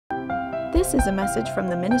This is a message from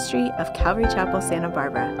the ministry of Calvary Chapel, Santa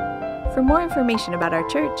Barbara. For more information about our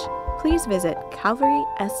church, please visit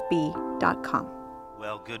calvarysb.com.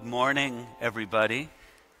 Well, good morning, everybody.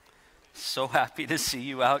 So happy to see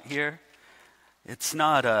you out here. It's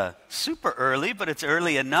not super early, but it's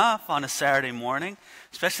early enough on a Saturday morning,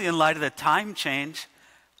 especially in light of the time change.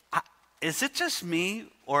 Is it just me,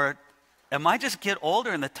 or am I just get older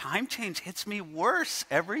and the time change hits me worse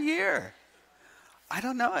every year? I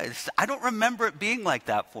don't know. I don't remember it being like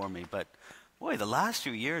that for me, but boy, the last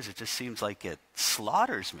few years, it just seems like it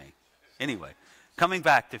slaughters me. Anyway, coming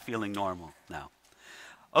back to feeling normal now.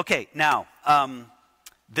 Okay, now,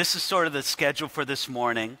 this is sort of the schedule for this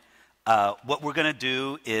morning. What we're going to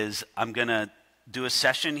do is I'm going to do a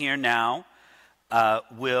session here now.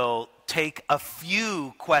 We'll take a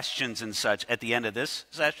few questions and such at the end of this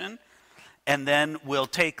session, and then we'll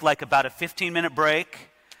take like about a 15-minute break.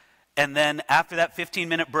 And then after that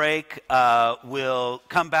 15-minute break, we'll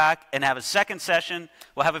come back and have a second session.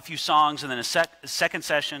 We'll have a few songs and then a second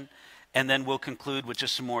session. And then we'll conclude with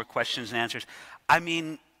just some more questions and answers. I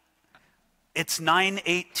mean, it's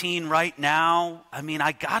 9:18 right now. I mean,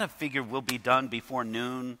 I got to figure we'll be done before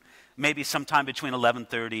noon. Maybe sometime between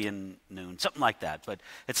 11:30 and noon, something like that. But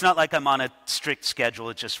it's not like I'm on a strict schedule.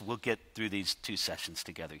 It's just we'll get through these two sessions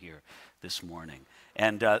together here this morning.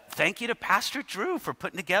 And thank you to Pastor Drew for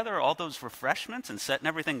putting together all those refreshments and setting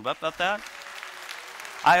everything up about that.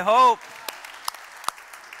 I hope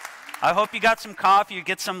you got some coffee. You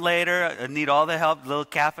get some later. I need all the help. A little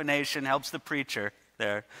caffeination helps the preacher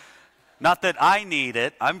there. Not that I need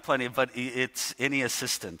it. I'm plenty, but it's any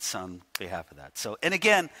assistance on behalf of that. So, and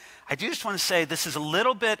again, I do just want to say this is a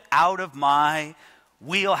little bit out of my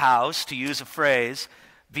wheelhouse, to use a phrase,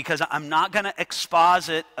 because I'm not going to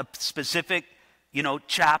exposit a specific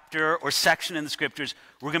chapter or section in the scriptures.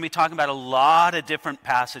 We're going to be talking about a lot of different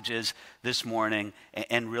passages this morning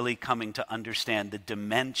and really coming to understand the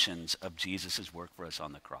dimensions of Jesus' work for us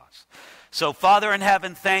on the cross. So, Father in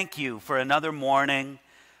heaven, thank you for another morning.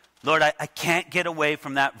 Lord, I can't get away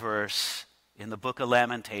from that verse in the book of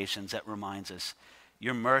Lamentations that reminds us,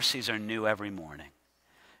 your mercies are new every morning.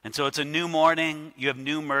 And so it's a new morning. You have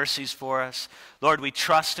new mercies for us. Lord, we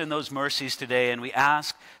trust in those mercies today, and we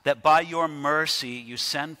ask that by your mercy, you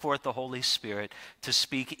send forth the Holy Spirit to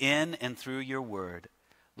speak in and through your word,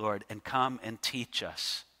 Lord, and come and teach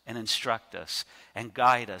us and instruct us and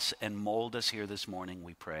guide us and mold us here this morning,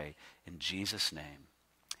 we pray. In Jesus' name,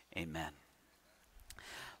 amen.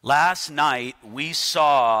 Last night, we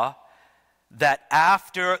saw that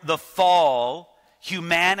after the fall,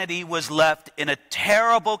 humanity was left in a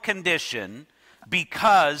terrible condition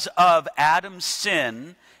because of Adam's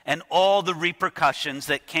sin and all the repercussions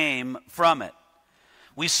that came from it.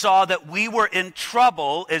 We saw that we were in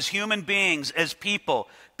trouble as human beings, as people,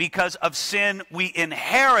 because of sin we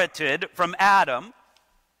inherited from Adam,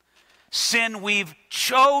 sin we've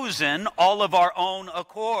chosen all of our own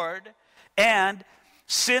accord, and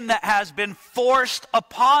sin that has been forced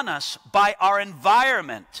upon us by our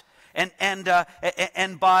environment and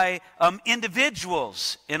by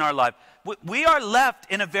individuals in our life. We are left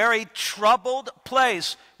in a very troubled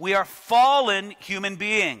place. We are fallen human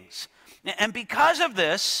beings. And because of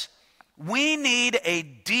this, we need a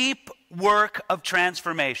deep work of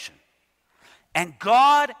transformation. And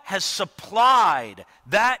God has supplied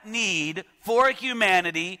that need for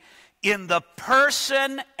humanity in the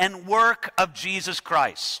person and work of Jesus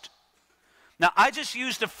Christ. Now, I just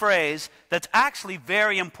used a phrase that's actually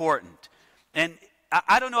very important. And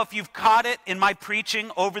I don't know if you've caught it in my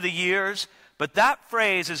preaching over the years, but that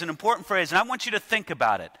phrase is an important phrase, and I want you to think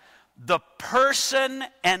about it. The person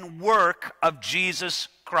and work of Jesus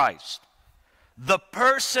Christ. The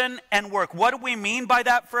person and work. What do we mean by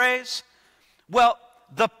that phrase? Well,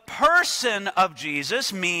 the person of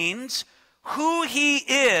Jesus means who he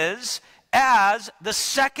is as the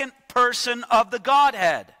second person of the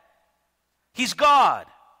Godhead. He's God.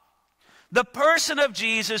 The person of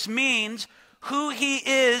Jesus means who he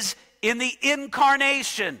is in the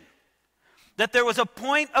incarnation. That there was a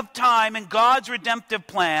point of time in God's redemptive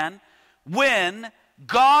plan when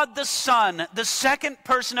God the Son, the second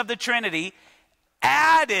person of the Trinity,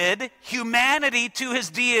 added humanity to his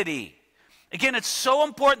deity. Again, it's so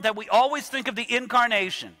important that we always think of the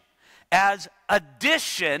incarnation as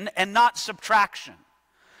addition and not subtraction.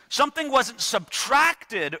 Something wasn't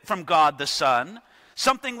subtracted from God the Son.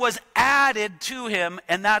 Something was added to him,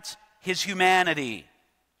 and that's his humanity.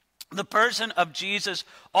 The person of Jesus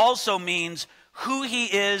also means who he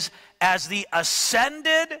is as the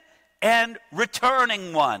ascended and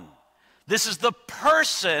returning one. This is the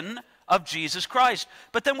person of Jesus Christ.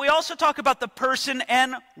 But then we also talk about the person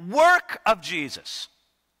and work of Jesus.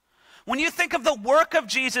 When you think of the work of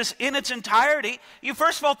Jesus in its entirety, you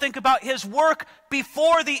first of all think about his work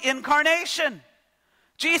before the incarnation.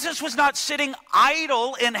 Jesus was not sitting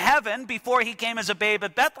idle in heaven before he came as a babe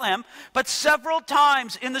at Bethlehem, but several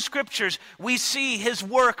times in the scriptures we see his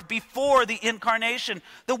work before the incarnation.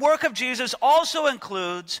 The work of Jesus also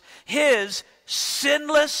includes his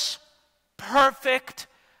sinless, perfect,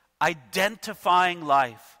 identifying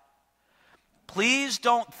life. Please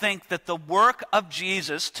don't think that the work of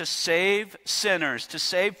Jesus to save sinners, to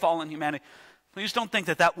save fallen humanity, please don't think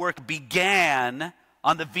that that work began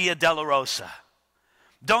on the Via Dolorosa.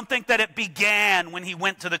 Don't think that it began when he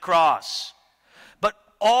went to the cross. But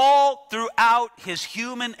all throughout his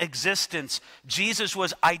human existence, Jesus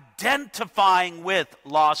was identifying with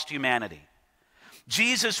lost humanity.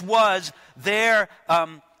 Jesus was there,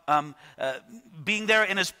 being there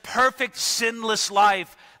in his perfect sinless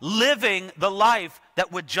life, living the life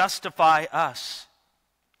that would justify us.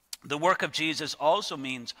 The work of Jesus also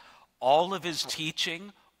means all of his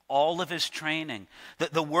teaching, all of his training.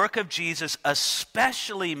 The work of Jesus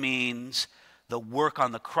especially means the work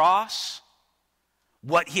on the cross,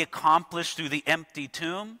 what he accomplished through the empty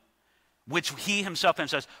tomb, which he himself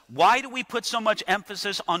says. Why do we put so much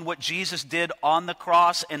emphasis on what Jesus did on the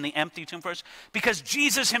cross and the empty tomb first? Because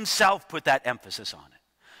Jesus himself put that emphasis on it.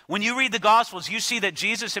 When you read the Gospels, you see that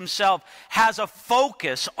Jesus himself has a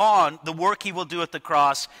focus on the work he will do at the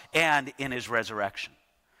cross and in his resurrection.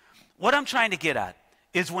 What I'm trying to get at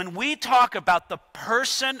is when we talk about the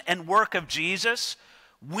person and work of Jesus,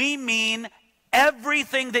 we mean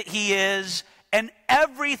everything that he is and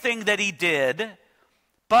everything that he did,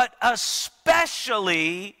 but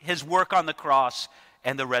especially his work on the cross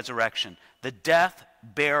and the resurrection, the death,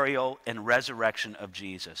 burial, and resurrection of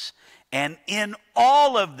Jesus. And in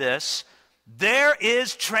all of this, there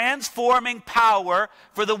is transforming power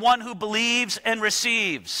for the one who believes and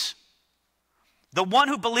receives. The one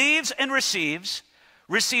who believes and receives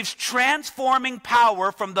transforming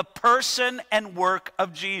power from the person and work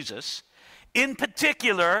of Jesus, in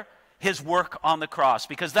particular, his work on the cross,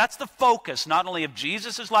 because that's the focus not only of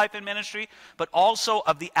Jesus' life and ministry, but also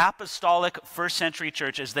of the apostolic first century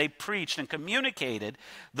church. As they preached and communicated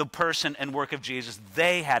the person and work of Jesus,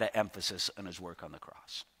 they had an emphasis on his work on the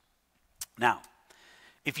cross. Now,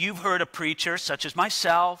 if you've heard a preacher such as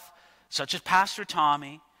myself, such as Pastor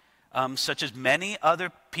Tommy, such as many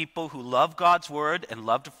other people who love God's word and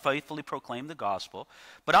love to faithfully proclaim the gospel,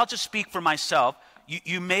 but I'll just speak for myself.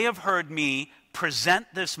 You may have heard me present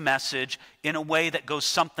this message in a way that goes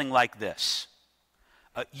something like this.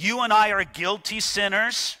 You and I are guilty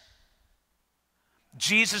sinners.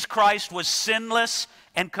 Jesus Christ was sinless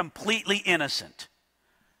and completely innocent.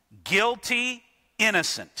 Guilty,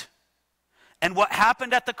 innocent. And what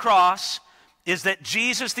happened at the cross is that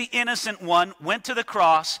Jesus, the innocent one, went to the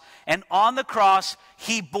cross, and on the cross,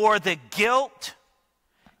 he bore the guilt,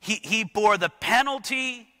 he bore the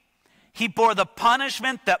penalty, he bore the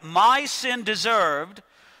punishment that my sin deserved,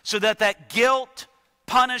 so that that guilt,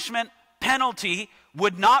 punishment, penalty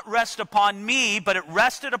would not rest upon me, but it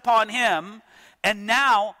rested upon him. And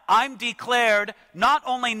now I'm declared not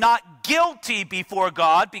only not guilty before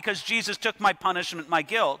God, because Jesus took my punishment, my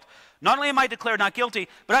guilt. Not only am I declared not guilty,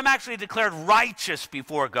 but I'm actually declared righteous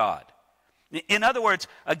before God. In other words,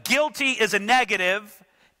 a guilty is a negative,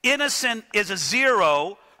 innocent is a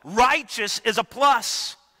zero, righteous is a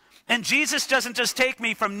plus. And Jesus doesn't just take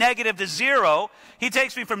me from negative to zero, he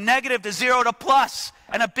takes me from negative to zero to plus,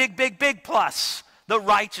 and a big, big, big plus, the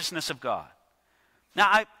righteousness of God.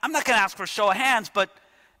 Now, I'm not going to ask for a show of hands, but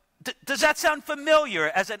does that sound familiar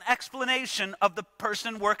as an explanation of the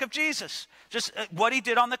person and work of Jesus? Just what he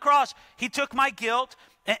did on the cross. He took my guilt,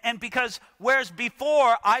 and because whereas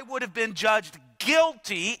before I would have been judged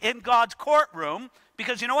guilty in God's courtroom,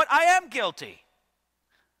 because you know what? I am guilty.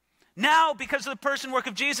 Now, because of the person and work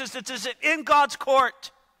of Jesus, it's as if in God's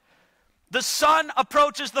court, the Son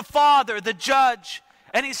approaches the Father, the judge,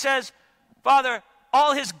 and he says, Father,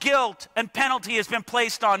 all his guilt and penalty has been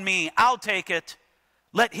placed on me. I'll take it.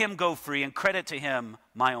 Let him go free and credit to him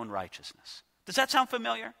my own righteousness. Does that sound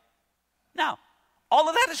familiar? Now, all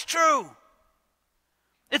of that is true.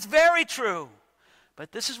 It's very true.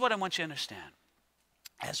 But this is what I want you to understand.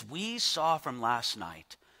 As we saw from last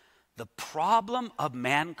night, the problem of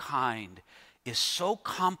mankind is so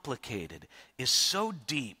complicated, is so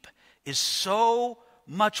deep, is so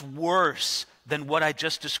much worse than what I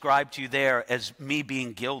just described to you there as me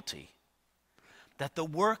being guilty, that the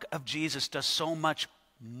work of Jesus does so much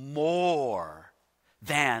more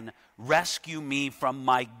than rescue me from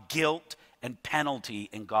my guilt and penalty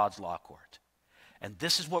in God's law court. And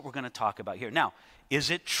this is what we're going to talk about here. Now, is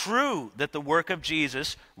it true that the work of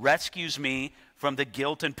Jesus rescues me from the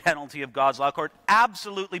guilt and penalty of God's law court?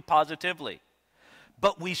 Absolutely, positively.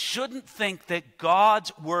 But we shouldn't think that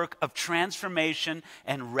God's work of transformation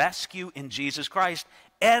and rescue in Jesus Christ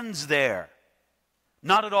ends there.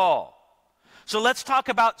 Not at all. So let's talk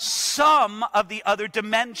about some of the other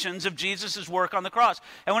dimensions of Jesus' work on the cross.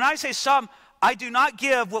 And when I say some, I do not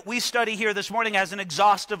give what we study here this morning as an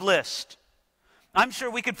exhaustive list. I'm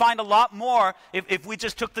sure we could find a lot more if we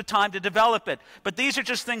just took the time to develop it. But these are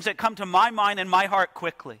just things that come to my mind and my heart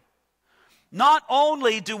quickly. Not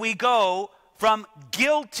only do we go from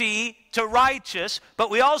guilty to righteous,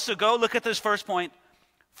 but we also go, look at this first point,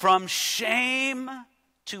 from shame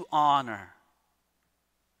to honor.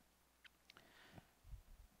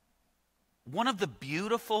 One of the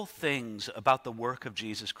beautiful things about the work of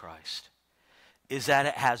Jesus Christ is that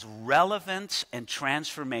it has relevance and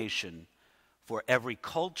transformation for every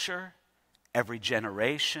culture, every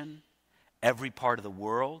generation, every part of the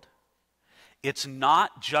world. It's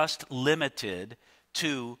not just limited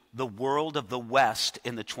to the world of the West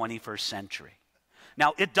in the 21st century.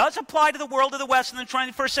 Now, it does apply to the world of the West in the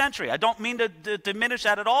 21st century. I don't mean to diminish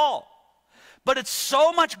that at all. But it's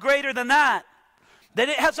so much greater than that it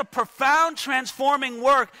has a profound transforming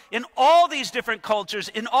work in all these different cultures,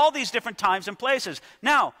 in all these different times and places.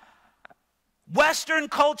 Now, Western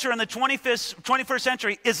culture in the 21st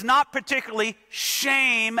century is not particularly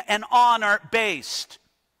shame and honor based.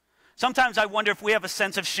 Sometimes I wonder if we have a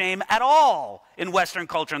sense of shame at all in Western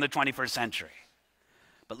culture in the 21st century.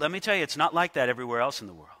 But let me tell you, it's not like that everywhere else in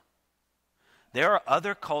the world. There are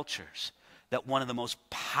other cultures that one of the most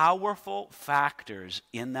powerful factors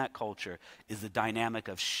in that culture is the dynamic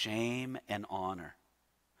of shame and honor.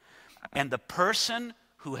 And the person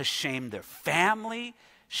who has shamed their family,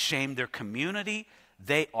 shamed their community,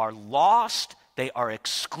 they are lost, they are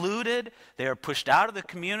excluded, they are pushed out of the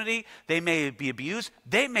community, they may be abused,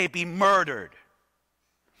 they may be murdered.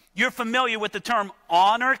 You're familiar with the term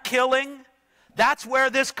honor killing? That's where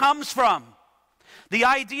this comes from. The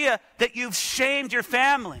idea that you've shamed your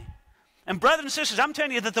family. And brothers and sisters, I'm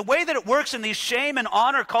telling you that the way that it works in these shame and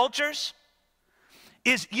honor cultures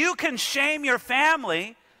is you can shame your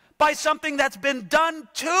family by something that's been done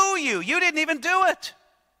to you. You didn't even do it.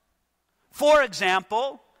 For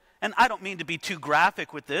example, and I don't mean to be too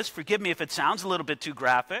graphic with this, forgive me if it sounds a little bit too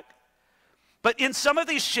graphic, but in some of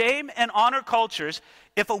these shame and honor cultures,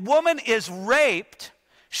 if a woman is raped,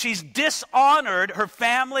 she's dishonored her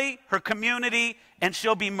family, her community, and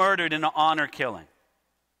she'll be murdered in an honor killing.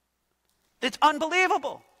 It's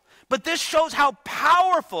unbelievable. But this shows how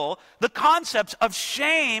powerful the concepts of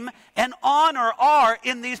shame and honor are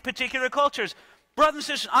in these particular cultures. Brothers and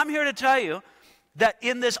sisters, I'm here to tell you that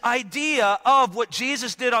in this idea of what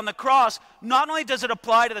Jesus did on the cross, not only does it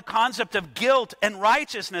apply to the concept of guilt and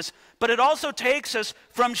righteousness, but it also takes us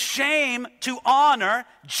from shame to honor.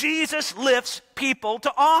 Jesus lifts people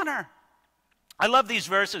to honor. I love these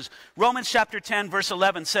verses. Romans chapter 10, verse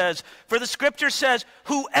 11 says, "For the scripture says,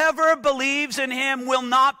 whoever believes in him will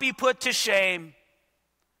not be put to shame."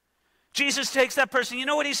 Jesus takes that person. You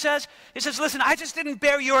know what he says? He says, listen, I just didn't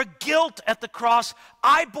bear your guilt at the cross.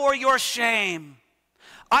 I bore your shame.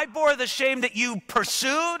 I bore the shame that you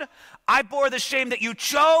pursued. I bore the shame that you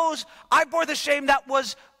chose. I bore the shame that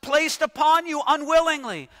was placed upon you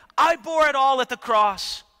unwillingly. I bore it all at the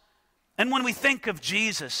cross. And when we think of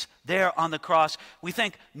Jesus there on the cross, we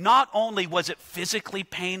think not only was it physically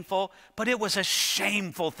painful, but it was a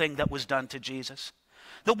shameful thing that was done to Jesus.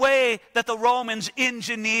 The way that the Romans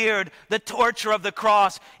engineered the torture of the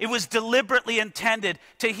cross, it was deliberately intended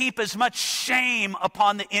to heap as much shame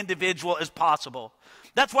upon the individual as possible.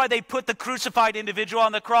 That's why they put the crucified individual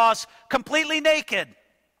on the cross completely naked.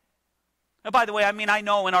 Now, by the way, I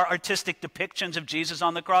know in our artistic depictions of Jesus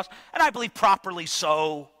on the cross, and I believe properly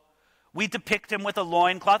so, we depict him with a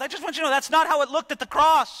loincloth. I just want you to know that's not how it looked at the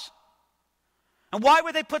cross. And why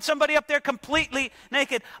would they put somebody up there completely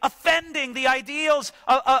naked, offending the ideals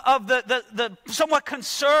of the somewhat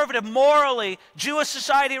conservative, morally Jewish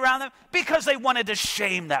society around them? Because they wanted to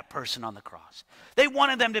shame that person on the cross. They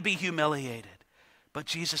wanted them to be humiliated. But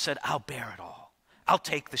Jesus said, I'll bear it all. I'll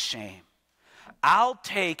take the shame. I'll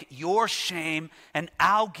take your shame and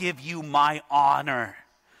I'll give you my honor.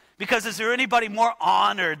 Because is there anybody more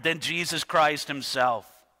honored than Jesus Christ himself?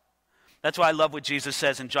 That's why I love what Jesus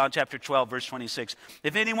says in John chapter 12, verse 26.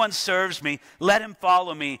 If anyone serves me, let him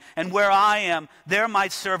follow me. And where I am, there my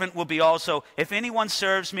servant will be also. If anyone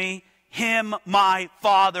serves me, him my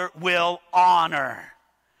Father will honor.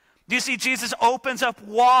 Do you see, Jesus opens up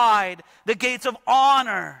wide the gates of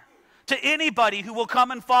honor to anybody who will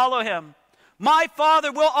come and follow him. My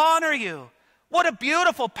Father will honor you. What a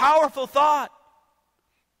beautiful, powerful thought.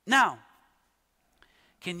 Now,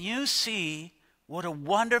 can you see what a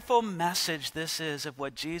wonderful message this is of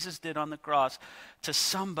what Jesus did on the cross to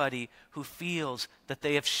somebody who feels that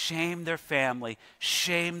they have shamed their family,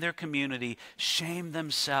 shamed their community, shamed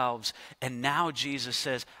themselves. And now Jesus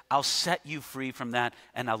says, I'll set you free from that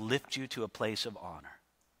and I'll lift you to a place of honor.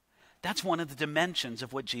 That's one of the dimensions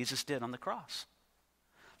of what Jesus did on the cross.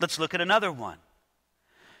 Let's look at another one.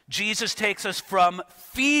 Jesus takes us from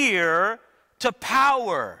fear to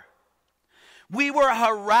power. We were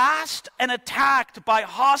harassed and attacked by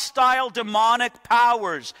hostile demonic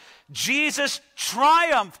powers. Jesus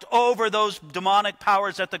triumphed over those demonic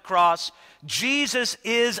powers at the cross. Jesus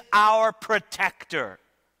is our protector.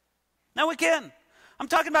 Now again, I'm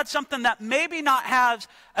talking about something that maybe not has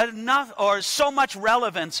enough or so much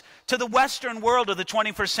relevance to the Western world of the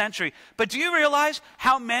 21st century. But do you realize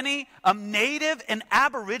how many native and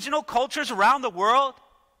aboriginal cultures around the world,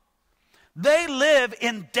 they live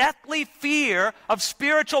in deathly fear of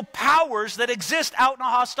spiritual powers that exist out in a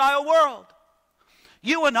hostile world?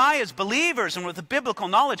 You and I, as believers and with the biblical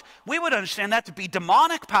knowledge, we would understand that to be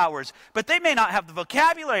demonic powers, but they may not have the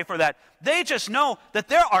vocabulary for that. They just know that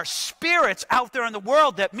there are spirits out there in the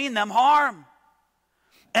world that mean them harm.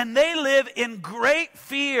 And they live in great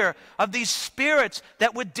fear of these spirits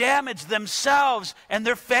that would damage themselves and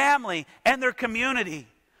their family and their community.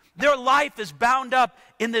 Their life is bound up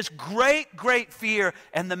in this great, great fear.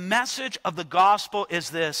 And the message of the gospel is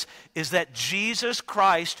this, is that Jesus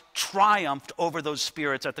Christ triumphed over those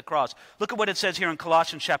spirits at the cross. Look at what it says here in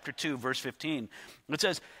Colossians chapter 2, verse 15. It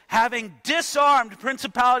says, having disarmed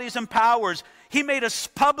principalities and powers, he made a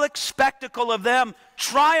public spectacle of them,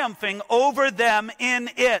 triumphing over them in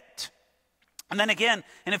it. And then again,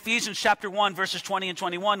 in Ephesians chapter 1, verses 20 and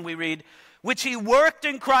 21, we read, which he worked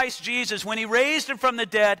in Christ Jesus when he raised him from the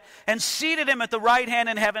dead and seated him at the right hand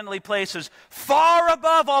in heavenly places, far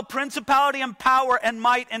above all principality and power and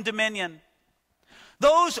might and dominion.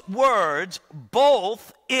 Those words,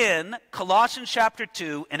 both in Colossians chapter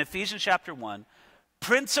 2 and Ephesians chapter 1,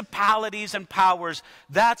 principalities and powers,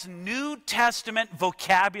 that's New Testament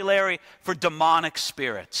vocabulary for demonic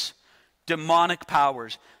spirits, demonic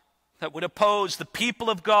powers that would oppose the people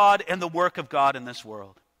of God and the work of God in this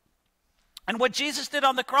world. And what Jesus did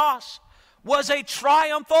on the cross was a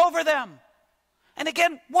triumph over them. And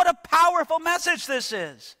again, what a powerful message this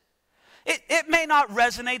is. It may not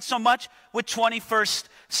resonate so much with 21st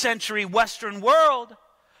century Western world,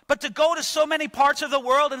 but to go to so many parts of the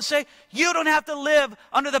world and say, you don't have to live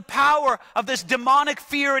under the power of this demonic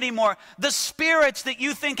fear anymore. The spirits that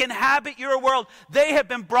you think inhabit your world, they have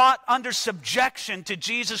been brought under subjection to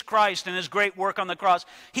Jesus Christ and his great work on the cross.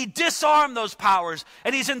 He disarmed those powers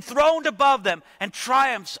and he's enthroned above them and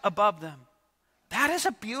triumphs above them. That is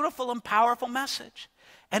a beautiful and powerful message.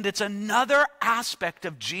 And it's another aspect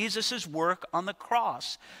of Jesus' work on the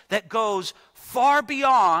cross that goes far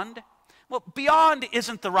beyond. Well, beyond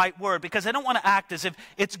isn't the right word because I don't want to act as if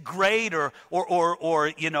it's greater or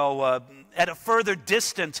at a further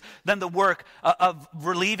distance than the work of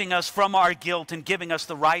relieving us from our guilt and giving us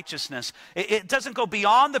the righteousness. It doesn't go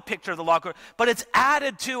beyond the picture of the law, but it's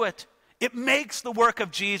added to it. It makes the work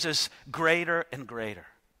of Jesus greater and greater.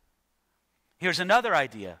 Here's another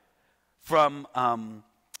idea from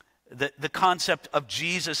the concept of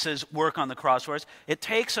Jesus' work on the cross for us. It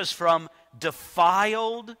takes us from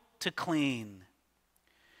defiled to clean.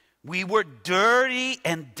 We were dirty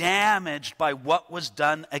and damaged by what was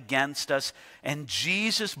done against us, and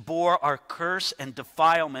Jesus bore our curse and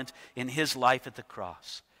defilement in his life at the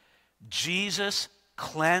cross. Jesus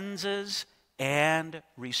cleanses and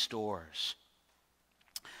restores.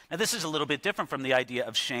 Now, this is a little bit different from the idea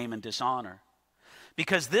of shame and dishonor,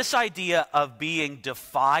 because this idea of being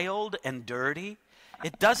defiled and dirty,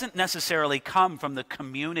 it doesn't necessarily come from the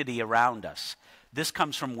community around us. This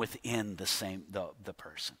comes from within the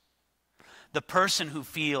person. The person who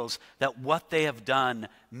feels that what they have done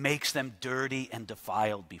makes them dirty and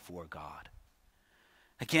defiled before God.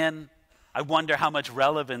 Again, I wonder how much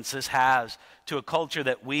relevance this has to a culture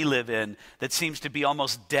that we live in that seems to be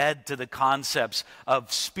almost dead to the concepts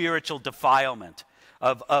of spiritual defilement,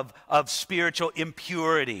 of spiritual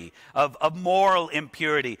impurity, of moral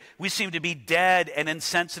impurity. We seem to be dead and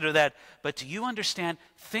insensitive to that. But do you understand?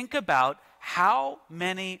 Think about how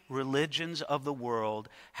many religions of the world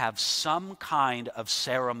have some kind of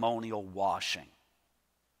ceremonial washing.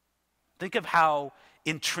 Think of how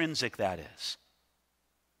intrinsic that is.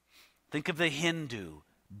 Think of the Hindu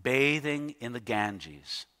bathing in the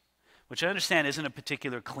Ganges, which I understand isn't a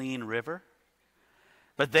particular clean river.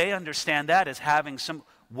 But they understand that as having some,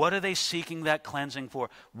 what are they seeking that cleansing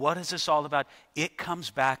for? What is this all about? It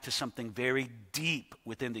comes back to something very deep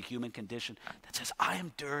within the human condition that says, I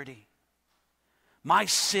am dirty. My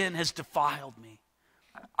sin has defiled me.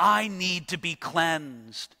 I need to be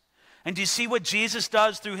cleansed. And do you see what Jesus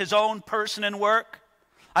does through his own person and work?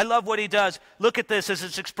 I love what he does. Look at this as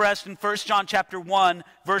it's expressed in 1 John chapter 1,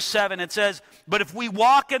 verse 7. It says, but if we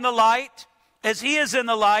walk in the light, as he is in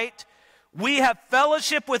the light, we have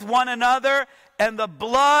fellowship with one another, and the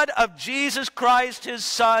blood of Jesus Christ, his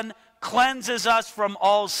Son, cleanses us from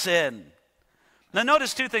all sin. Now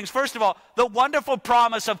notice two things. First of all, the wonderful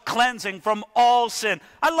promise of cleansing from all sin.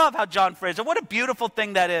 I love how John phrased it. What a beautiful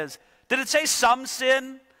thing that is. Did it say some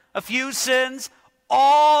sin? A few sins?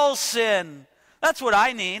 All sin. That's what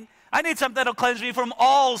I need. I need something that'll cleanse me from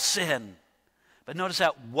all sin. But notice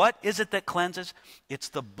that. What is it that cleanses? It's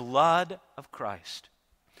the blood of Christ.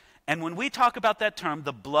 And when we talk about that term,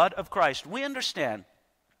 the blood of Christ, we understand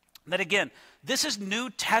that, again, this is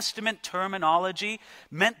New Testament terminology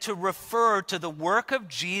meant to refer to the work of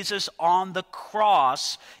Jesus on the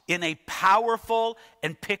cross in a powerful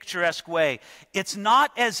and picturesque way. It's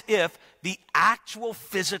not as if the actual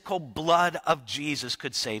physical blood of Jesus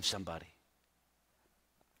could save somebody.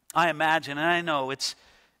 I imagine, and I know it's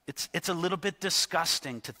a little bit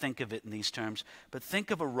disgusting to think of it in these terms, but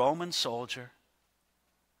think of a Roman soldier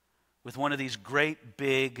with one of these great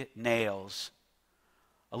big nails,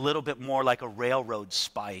 a little bit more like a railroad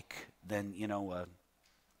spike than,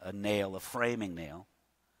 a nail, a framing nail.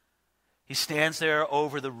 He stands there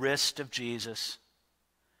over the wrist of Jesus.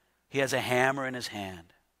 He has a hammer in his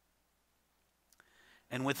hand.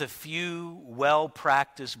 And with a few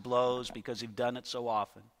well-practiced blows, because he's done it so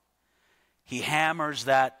often, he hammers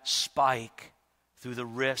that spike through the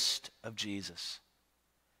wrist of Jesus.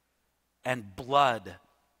 And blood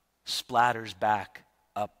splatters back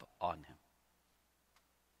up on him.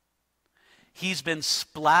 He's been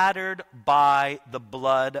splattered by the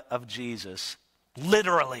blood of Jesus,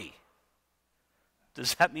 literally.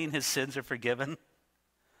 Does that mean his sins are forgiven?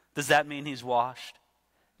 Does that mean he's washed?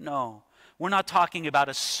 No. We're not talking about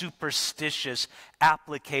a superstitious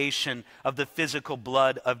application of the physical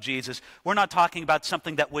blood of Jesus. We're not talking about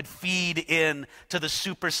something that would feed in to the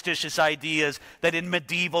superstitious ideas that in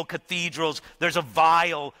medieval cathedrals there's a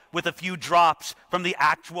vial with a few drops from the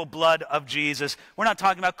actual blood of Jesus. We're not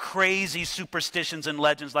talking about crazy superstitions and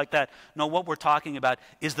legends like that. No, what we're talking about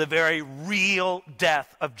is the very real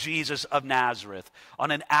death of Jesus of Nazareth on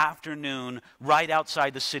an afternoon right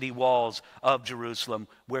outside the city walls of Jerusalem,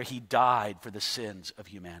 where he died for the sins of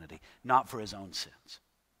humanity, not for his own sins.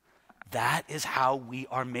 That is how we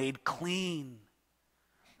are made clean.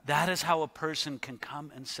 That is how a person can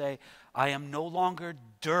come and say, I am no longer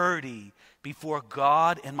dirty before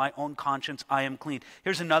God and my own conscience. I am clean.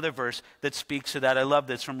 Here's another verse that speaks to that. I love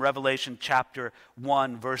this from Revelation chapter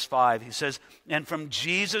 1, verse 5. He says, and from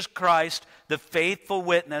Jesus Christ, the faithful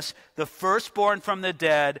witness, the firstborn from the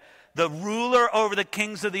dead, the ruler over the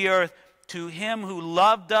kings of the earth, to him who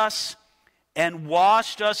loved us and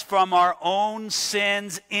washed us from our own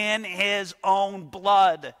sins in his own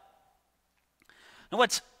blood. And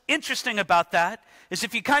what's interesting about that is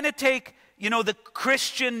if you kind of take, the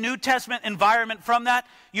Christian New Testament environment from that,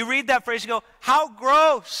 you read that phrase, you go, how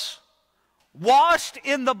gross. Washed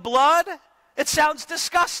in the blood? It sounds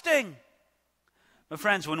disgusting. But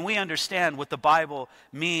friends, when we understand what the Bible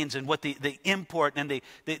means and what the import and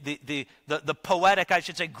the poetic, I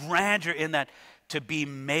should say, grandeur in that, to be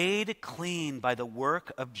made clean by the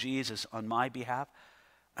work of Jesus on my behalf,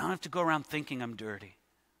 I don't have to go around thinking I'm dirty.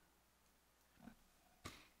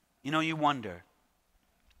 You wonder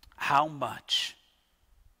how much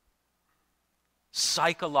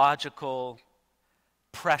psychological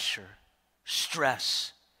pressure,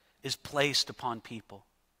 stress is placed upon people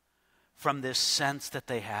from this sense that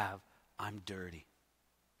they have, I'm dirty.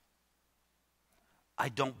 I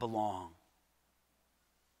don't belong.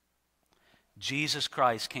 Jesus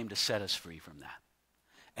Christ came to set us free from that.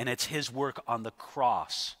 And it's his work on the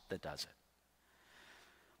cross that does it.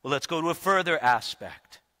 Well, let's go to a further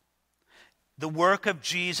aspect. The work of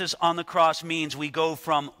Jesus on the cross means we go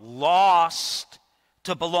from lost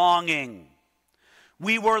to belonging.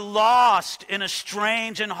 We were lost in a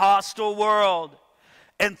strange and hostile world.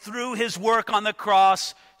 And through his work on the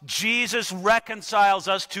cross, Jesus reconciles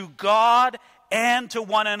us to God and to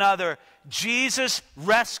one another. Jesus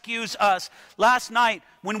rescues us. Last night,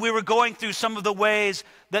 when we were going through some of the ways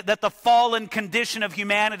that the fallen condition of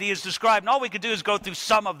humanity is described, and all we could do is go through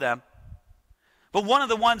some of them. But one of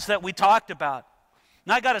the ones that we talked about,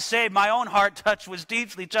 And I got to say, my own heart was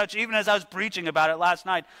deeply touched, even as I was preaching about it last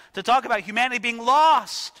night, to talk about humanity being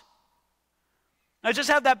lost. I just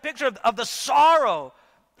have that picture of the sorrow,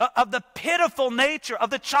 of the pitiful nature of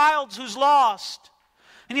the child who's lost.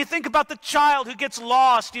 And you think about the child who gets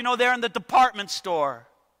lost, there in the department store.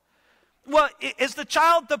 Well, is the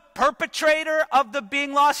child the perpetrator of the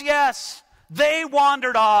being lost? Yes. They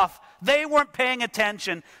wandered off. They weren't paying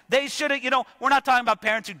attention. They should have, we're not talking about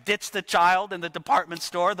parents who ditched the child in the department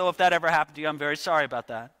store, though if that ever happened to you, I'm very sorry about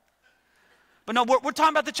that. But no, we're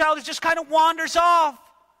talking about the child who just kind of wanders off.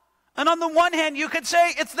 And on the one hand, you could say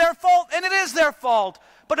it's their fault, and it is their fault.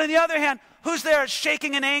 But on the other hand, who's there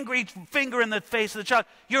shaking an angry finger in the face of the child?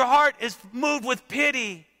 Your heart is moved with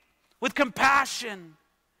pity, with compassion.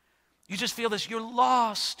 You just feel this, you're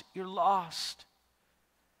lost, you're lost.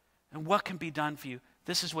 And what can be done for you?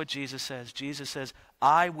 This is what Jesus says. Jesus says,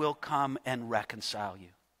 I will come and reconcile you.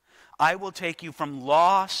 I will take you from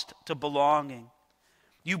lost to belonging.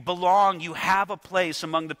 You belong, you have a place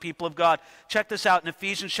among the people of God. Check this out in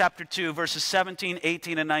Ephesians chapter 2, verses 17,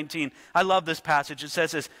 18, and 19. I love this passage. It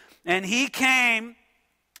says this, and he came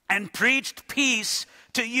and preached peace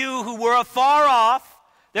to you who were afar off.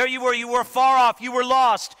 There you were far off, you were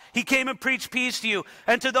lost. He came and preached peace to you.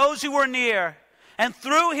 And to those who were near, and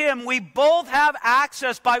through him we both have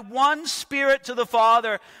access by one Spirit to the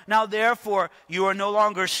Father. Now therefore you are no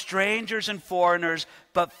longer strangers and foreigners,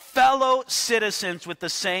 but fellow citizens with the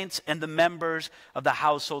saints and the members of the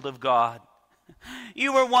household of God.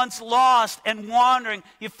 You were once lost and wandering.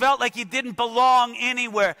 You felt like you didn't belong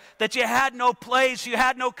anywhere, that you had no place, you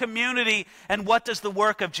had no community. And what does the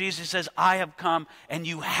work of Jesus? He says, I have come and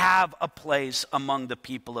you have a place among the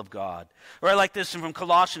people of God. Or I like this from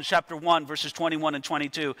Colossians chapter 1, verses 21 and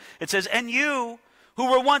 22. It says, and you who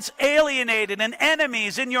were once alienated and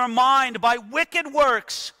enemies in your mind by wicked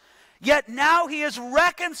works, yet now he is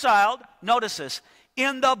reconciled, notice this,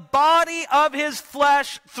 in the body of his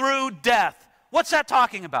flesh through death. What's that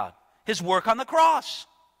talking about? His work on the cross.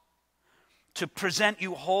 To present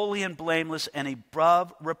you holy and blameless and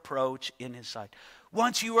above reproach in his sight.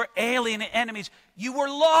 Once you were alien and enemies, you were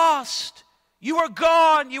lost. You were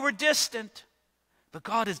gone. You were distant. But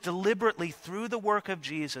God has deliberately, through the work of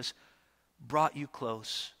Jesus, brought you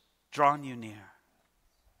close, drawn you near.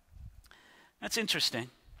 That's interesting.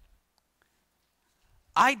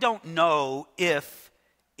 I don't know if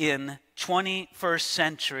in 21st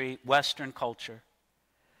century Western culture,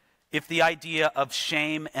 if the idea of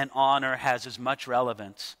shame and honor has as much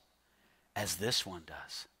relevance as this one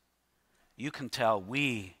does. You can tell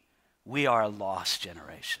we are a lost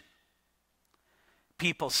generation.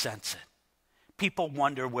 People sense it. People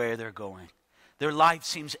wonder where they're going. Their life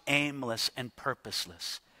seems aimless and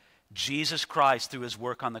purposeless. Jesus Christ, through his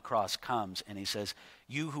work on the cross, comes and he says,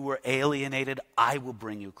 you who were alienated, I will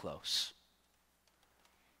bring you close.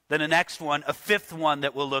 Then the next one, a fifth one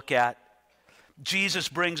that we'll look at, Jesus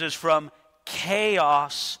brings us from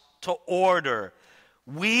chaos to order.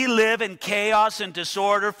 We live in chaos and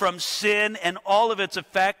disorder from sin and all of its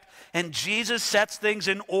effect, and Jesus sets things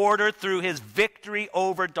in order through his victory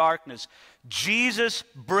over darkness. Jesus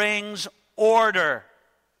brings order.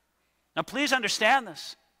 Now please understand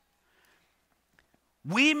this.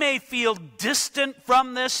 We may feel distant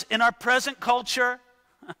from this in our present culture,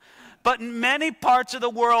 but in many parts of the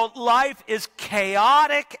world, life is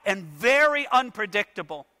chaotic and very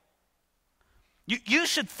unpredictable. You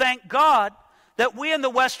should thank God that we in the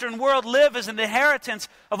Western world live as an inheritance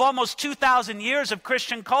of almost 2,000 years of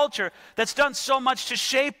Christian culture that's done so much to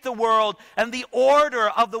shape the world and the order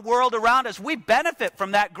of the world around us. We benefit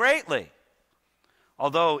from that greatly.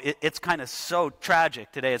 Although it's kind of so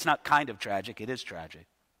tragic today. It's not kind of tragic, it is tragic.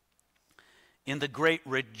 In the great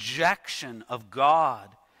rejection of God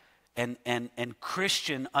and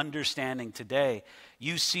Christian understanding today,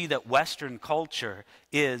 you see that Western culture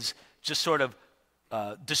is just sort of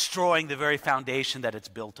destroying the very foundation that it's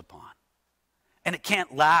built upon. And it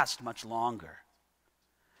can't last much longer.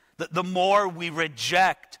 The more we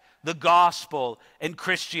reject the gospel and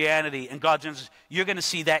Christianity and God's justice, you're going to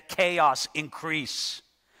see that chaos increase.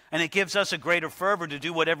 And it gives us a greater fervor to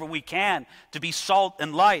do whatever we can to be salt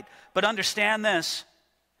and light. But understand this.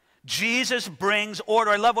 Jesus brings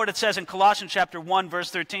order. I love what it says in Colossians chapter 1,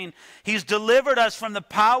 verse 13. He's delivered us from the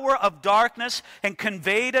power of darkness and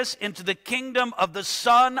conveyed us into the kingdom of the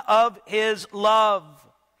Son of his love.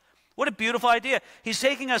 What a beautiful idea. He's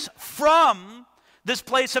taking us from this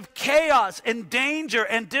place of chaos and danger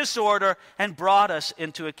and disorder and brought us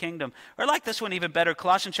into a kingdom. Or I like this one even better.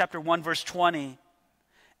 Colossians chapter 1, verse 20.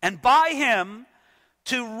 And by him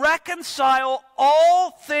to reconcile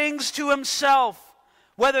all things to himself,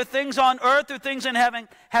 whether things on earth or things in heaven,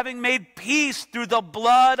 having made peace through the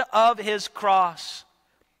blood of his cross.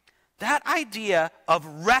 That idea of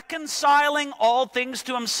reconciling all things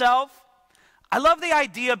to himself, I love the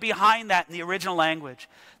idea behind that in the original language.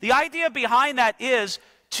 The idea behind that is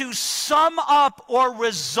to sum up or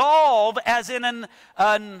resolve, as in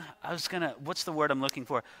what's the word I'm looking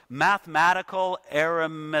for? Mathematical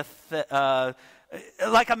arithmetic,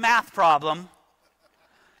 like a math problem,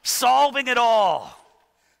 solving it all.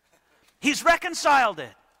 He's reconciled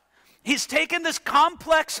it. He's taken this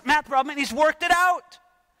complex math problem and he's worked it out.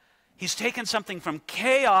 He's taken something from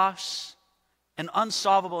chaos and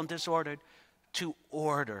unsolvable and disordered to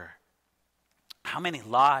order. How many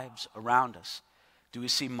lives around us do we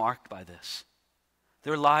see marked by this?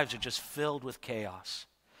 Their lives are just filled with chaos.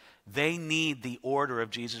 They need the order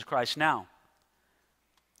of Jesus Christ. Now,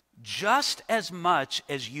 just as much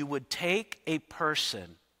as you would take a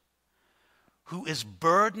person who is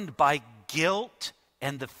burdened by guilt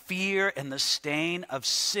and the fear and the stain of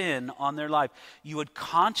sin on their life, you would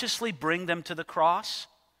consciously bring them to the cross,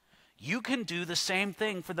 you can do the same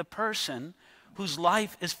thing for the person whose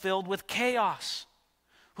life is filled with chaos,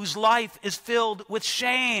 whose life is filled with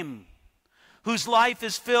shame, whose life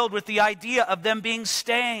is filled with the idea of them being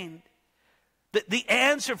stained. The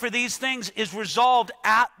answer for these things is resolved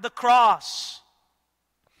at the cross.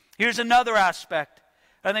 Here's another aspect.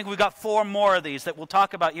 I think we've got 4 more of these that we'll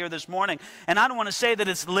talk about here this morning. And I don't want to say that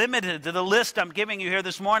it's limited to the list I'm giving you here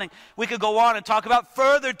this morning. We could go on and talk about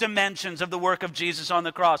further dimensions of the work of Jesus on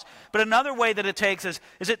the cross. But another way that it takes us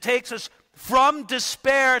is it takes us from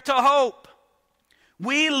despair to hope.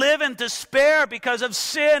 We live in despair because of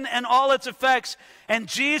sin and all its effects. And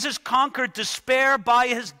Jesus conquered despair by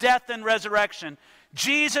his death and resurrection.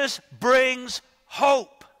 Jesus brings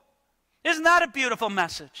hope. Isn't that a beautiful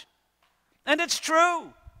message? And it's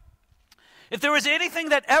true. If there was anything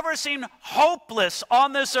that ever seemed hopeless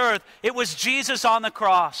on this earth, it was Jesus on the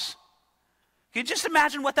cross. Can you just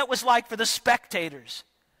imagine what that was like for the spectators?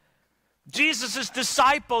 Jesus'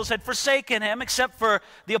 disciples had forsaken him, except for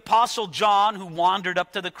the Apostle John, who wandered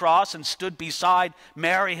up to the cross and stood beside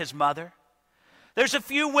Mary, his mother. There's a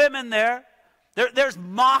few women there. There's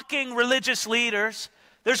mocking religious leaders.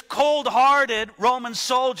 There's cold-hearted Roman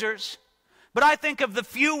soldiers. But I think of the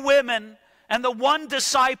few women and the one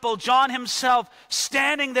disciple, John himself,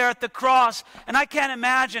 standing there at the cross, and I can't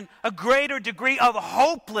imagine a greater degree of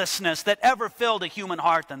hopelessness that ever filled a human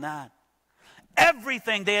heart than that.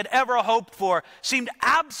 Everything they had ever hoped for seemed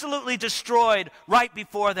absolutely destroyed right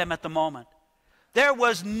before them at the moment. There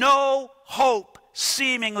was no hope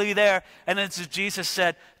seemingly there. And as Jesus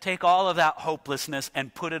said, take all of that hopelessness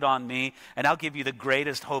and put it on me, and I'll give you the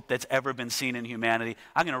greatest hope that's ever been seen in humanity.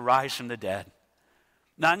 I'm going to rise from the dead.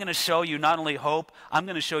 Now I'm going to show you not only hope, I'm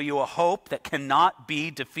going to show you a hope that cannot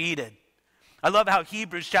be defeated. I love how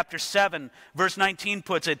Hebrews chapter 7, verse 19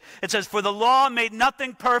 puts it. It says, for the law made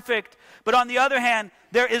nothing perfect, but on the other hand,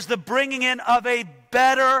 there is the bringing in of a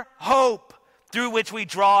better hope through which we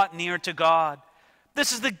draw near to God.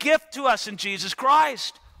 This is the gift to us in Jesus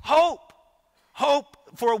Christ. Hope. Hope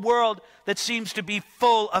for a world that seems to be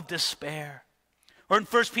full of despair. Or in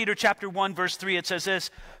 1 Peter chapter 1, verse 3, it says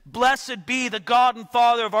this, blessed be the God and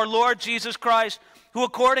Father of our Lord Jesus Christ, who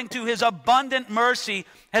according to his abundant mercy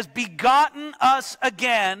has begotten us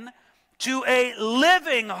again to a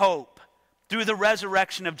living hope through the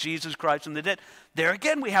resurrection of Jesus Christ from the dead. There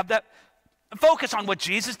again we have that focus on what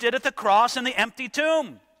Jesus did at the cross and the empty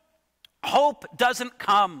tomb. Hope doesn't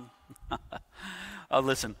come. Oh,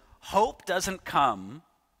 listen, hope doesn't come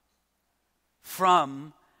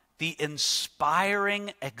from the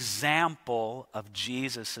inspiring example of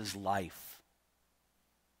Jesus' life.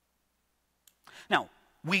 Now,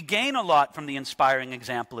 we gain a lot from the inspiring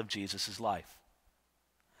example of Jesus' life.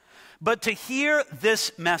 But to hear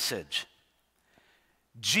this message,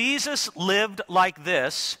 Jesus lived like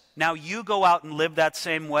this, now you go out and live that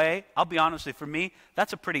same way, I'll be honest with you, for me,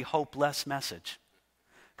 that's a pretty hopeless message.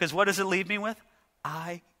 Because what does it leave me with?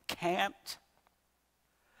 I can't.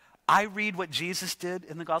 I read what Jesus did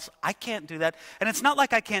in the gospel. I can't do that. And it's not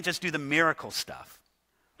like I can't just do the miracle stuff.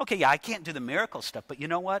 Okay, yeah, I can't do the miracle stuff, but you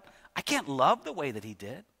know what? I can't love the way that he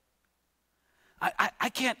did. I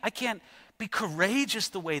can't be courageous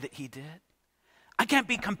the way that he did. I can't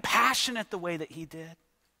be compassionate the way that he did.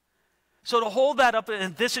 So to hold that up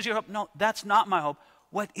and this is your hope, no, that's not my hope.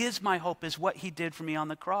 What is my hope is what he did for me on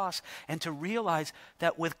the cross. And to realize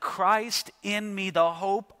that with Christ in me, the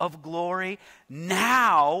hope of glory,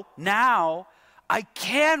 now I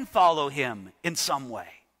can follow him in some way.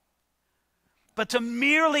 But to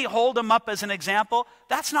merely hold him up as an example,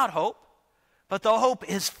 that's not hope. But the hope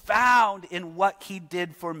is found in what he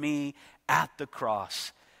did for me at the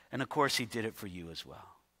cross. And of course, he did it for you as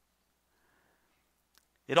well.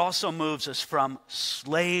 It also moves us from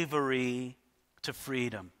slavery to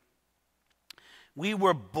freedom. We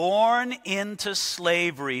were born into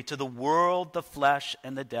slavery to the world, the flesh,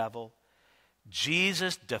 and the devil.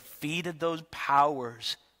 Jesus defeated those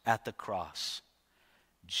powers at the cross.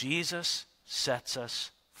 Jesus sets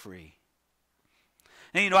us free.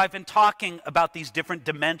 And I've been talking about these different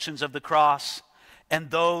dimensions of the cross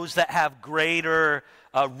and those that have greater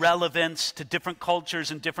relevance to different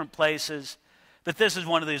cultures and different places. But this is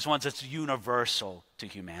one of these ones that's universal to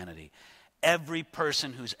humanity. Every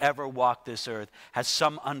person who's ever walked this earth has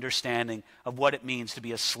some understanding of what it means to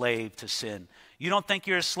be a slave to sin. You don't think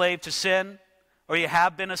you're a slave to sin? Or you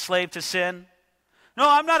have been a slave to sin? No,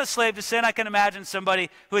 I'm not a slave to sin. I can imagine somebody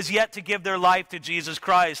who has yet to give their life to Jesus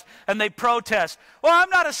Christ, and they protest. Well, I'm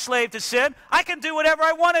not a slave to sin. I can do whatever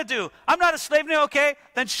I want to do. I'm not a slave to sin. Okay,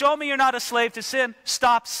 then show me you're not a slave to sin.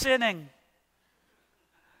 Stop sinning.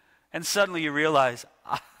 And suddenly you realize,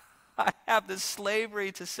 I have this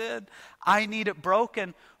slavery to sin. I need it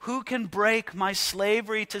broken. Who can break my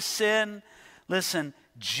slavery to sin? Listen,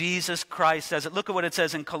 Jesus Christ says it. Look at what it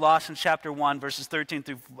says in Colossians chapter 1, verses 13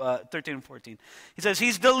 and 14. He says,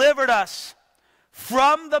 he's delivered us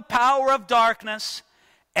from the power of darkness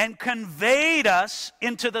and conveyed us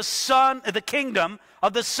into the kingdom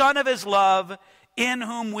of the Son of his love, in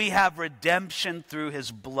whom we have redemption through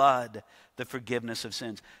his blood, the forgiveness of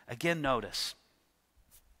sins. Again, notice,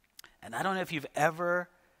 and I don't know if you've ever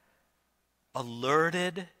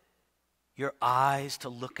alerted your eyes to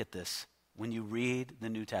look at this when you read the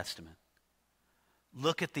New Testament.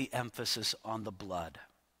 Look at the emphasis on the blood.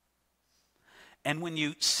 And when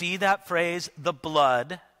you see that phrase, the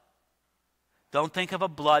blood, don't think of a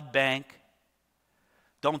blood bank.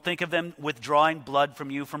 Don't think of them withdrawing blood from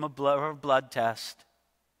you from a blood test.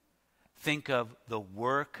 Think of the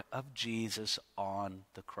work of Jesus on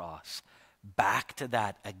the cross. Back to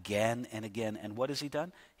that again and again. And what has he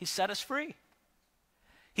done? He set us free.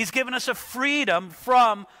 He's given us a freedom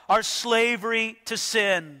from our slavery to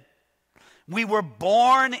sin. We were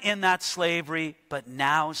born in that slavery, but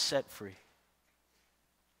now set free.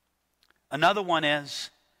 Another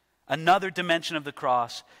dimension of the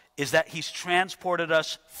cross is that he's transported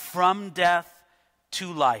us from death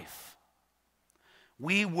to life.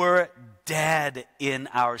 We were dead in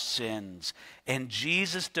our sins, and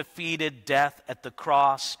Jesus defeated death at the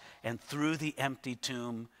cross, and through the empty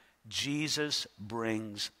tomb, Jesus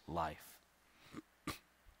brings life.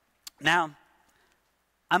 Now,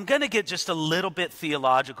 I'm going to get just a little bit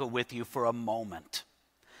theological with you for a moment,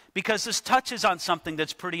 because this touches on something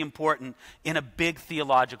that's pretty important in a big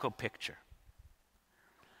theological picture.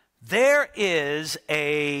 There is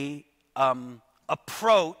a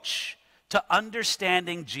approach to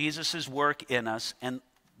understanding Jesus' work in us and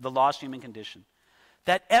the lost human condition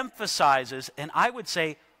that emphasizes, and I would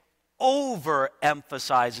say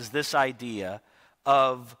overemphasizes, this idea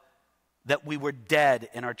of that we were dead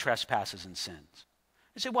in our trespasses and sins.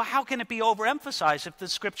 You say, well, how can it be overemphasized if the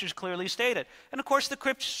Scriptures clearly state it? And of course,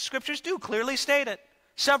 the Scriptures do clearly state it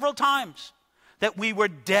several times, that we were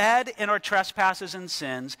dead in our trespasses and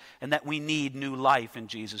sins and that we need new life in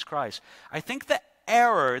Jesus Christ. I think the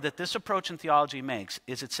error that this approach in theology makes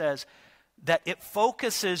is it says that it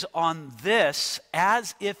focuses on this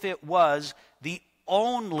as if it was the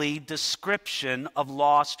only description of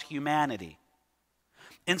lost humanity,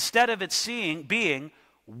 instead of it being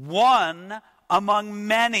one among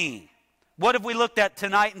many. What have we looked at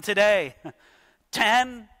tonight and today?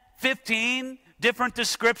 10, 15 different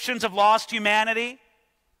descriptions of lost humanity?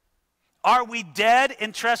 Are we dead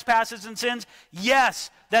in trespasses and sins? Yes,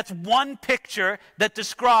 that's one picture that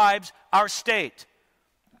describes our state.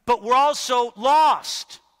 But we're also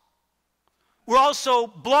lost. We're also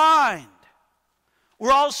blind.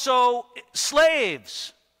 We're also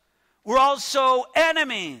slaves. We're also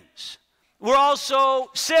enemies. We're also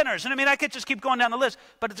sinners. And I could just keep going down the list.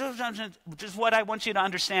 But just what I want you to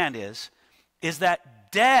understand is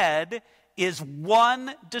that dead is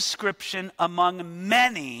one description among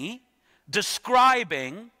many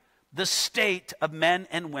describing the state of men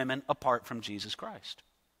and women apart from Jesus Christ.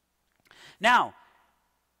 Now,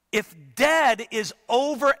 if dead is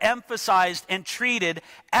overemphasized and treated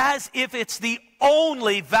as if it's the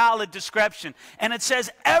only valid description, and it says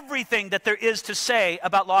everything that there is to say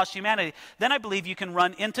about lost humanity, then I believe you can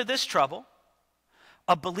run into this trouble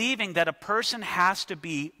of believing that a person has to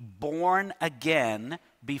be born again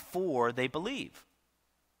before they believe.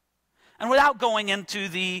 And without going into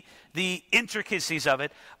the intricacies of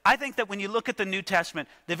it, I think that when you look at the New Testament,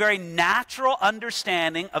 the very natural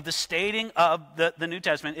understanding of the stating of the New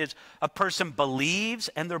Testament is a person believes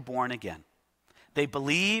and they're born again. They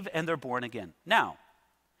believe and they're born again. Now,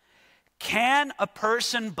 can a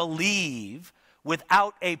person believe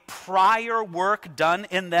without a prior work done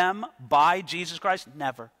in them by Jesus Christ?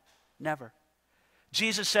 Never, never.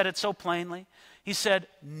 Jesus said it so plainly. He said,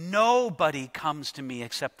 nobody comes to me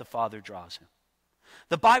except the Father draws him.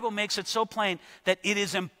 The Bible makes it so plain that it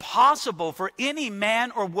is impossible for any man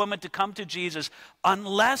or woman to come to Jesus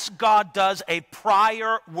unless God does a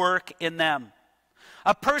prior work in them.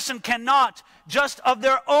 A person cannot, just of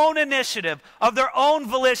their own initiative, of their own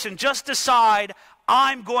volition, just decide,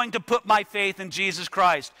 I'm going to put my faith in Jesus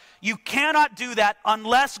Christ. You cannot do that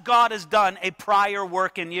unless God has done a prior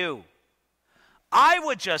work in you. I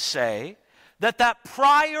would just say that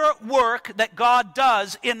prior work that God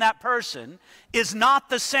does in that person is not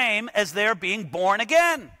the same as their being born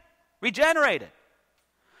again, regenerated.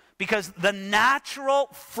 Because the natural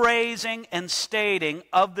phrasing and stating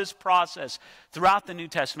of this process throughout the New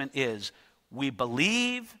Testament is, we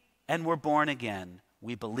believe and we're born again.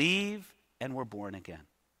 We believe and we're born again.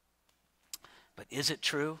 But is it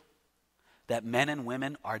true that men and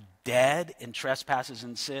women are dead in trespasses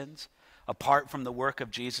and sins apart from the work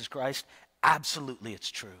of Jesus Christ? Absolutely, it's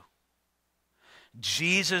true.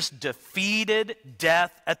 Jesus defeated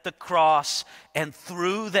death at the cross, and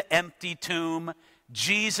through the empty tomb,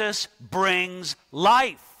 Jesus brings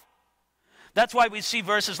life. That's why we see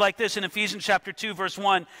verses like this in Ephesians chapter 2, verse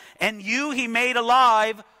 1. And you he made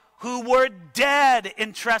alive who were dead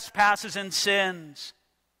in trespasses and sins.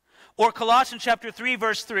 Or Colossians chapter 3,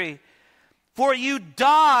 verse 3. For you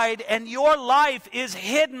died, and your life is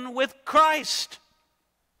hidden with Christ.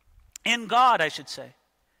 In God, I should say.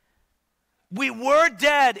 We were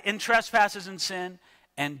dead in trespasses and sin,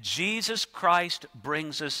 and Jesus Christ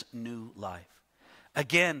brings us new life.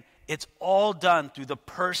 Again, it's all done through the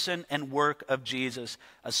person and work of Jesus,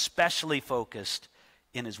 especially focused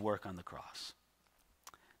in his work on the cross.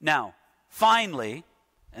 Now, finally,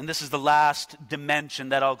 and this is the last dimension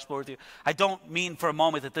that I'll explore with you. I don't mean for a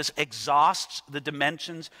moment that this exhausts the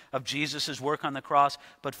dimensions of Jesus' work on the cross,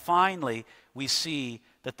 but finally, we see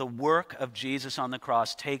that the work of Jesus on the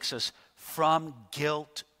cross takes us from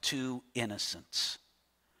guilt to innocence.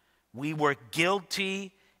 We were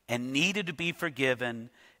guilty and needed to be forgiven,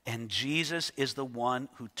 and Jesus is the one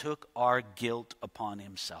who took our guilt upon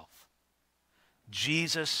himself.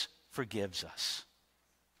 Jesus forgives us.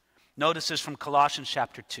 Notice this from Colossians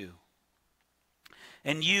chapter 2.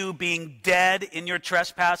 And you, being dead in your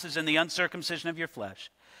trespasses and the uncircumcision of your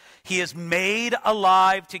flesh, he is made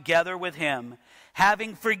alive together with him,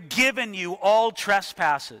 having forgiven you all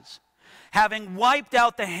trespasses, having wiped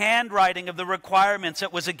out the handwriting of the requirements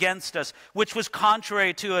that was against us, which was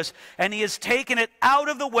contrary to us, and he has taken it out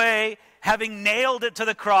of the way, having nailed it to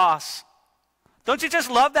the cross. Don't you just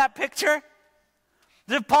love that picture?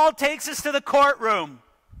 That Paul takes us to the courtroom,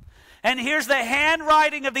 and here's the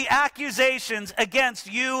handwriting of the accusations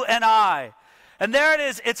against you and I. And there it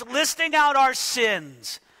is. It's listing out our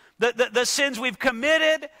sins. The sins we've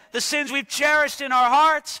committed, the sins we've cherished in our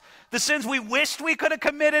hearts, the sins we wished we could have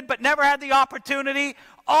committed but never had the opportunity,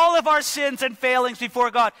 all of our sins and failings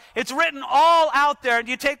before God. It's written all out there, and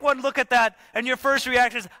you take one look at that, and your first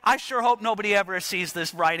reaction is, I sure hope nobody ever sees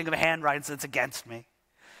this writing of handwriting that's against me.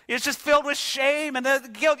 It's just filled with shame and the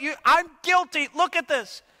guilt. I'm guilty. Look at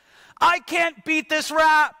this. I can't beat this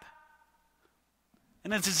rap.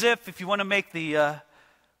 And it's as if you want to make the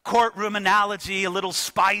courtroom analogy a little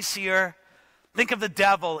spicier, think of the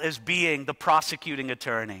devil as being the prosecuting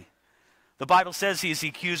attorney. The Bible says he's the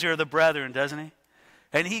accuser of the brethren, doesn't he?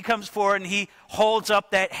 And he comes forward and he holds up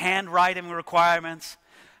that handwriting requirements.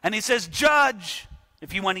 And he says, Judge,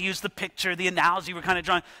 if you want to use the picture, the analogy we're kind of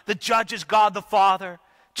drawing, the judge is God the Father.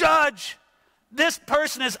 Judge, this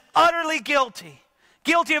person is utterly guilty.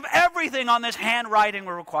 Guilty of everything on this handwriting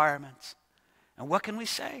requirements. And what can we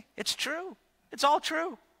say? It's true. It's all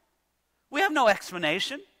true. We have no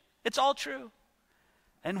explanation. It's all true.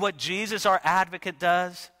 And what Jesus, our advocate,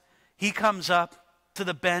 does, he comes up to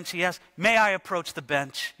the bench. He asks, may I approach the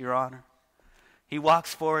bench, Your Honor? He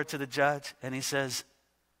walks forward to the judge and he says,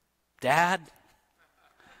 Dad,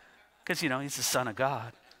 because, he's the Son of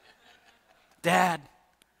God. Dad,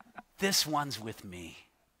 this one's with me.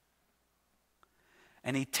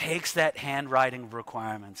 And he takes that handwriting of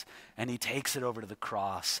requirements and he takes it over to the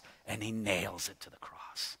cross and he nails it to the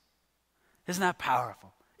cross. Isn't that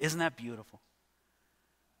powerful? Isn't that beautiful?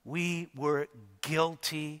 We were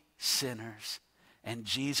guilty sinners, And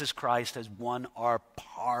Jesus Christ has won our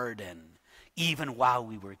pardon, even while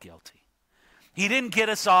we were guilty. He didn't get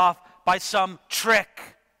us off by some trick.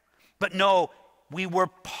 But no, we were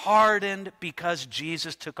pardoned because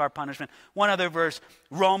Jesus took our punishment. One other verse,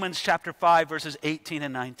 Romans chapter 5, verses 18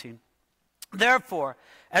 and 19. Therefore,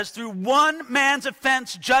 as through one man's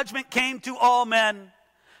offense, judgment came to all men,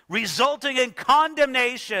 resulting in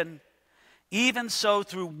condemnation, even so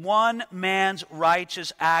through one man's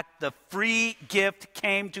righteous act, the free gift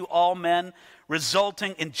came to all men,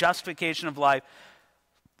 resulting in justification of life.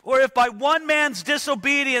 Or if by one man's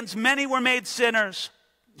disobedience many were made sinners,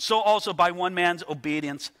 so also by one man's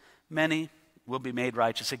obedience many will be made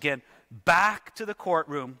righteous. Again, back to the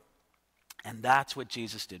courtroom, and that's what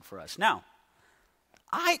Jesus did for us. Now,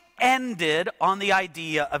 I ended on the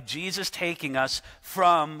idea of Jesus taking us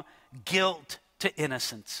from guilt to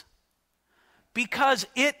innocence, because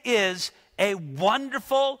it is a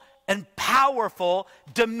wonderful and powerful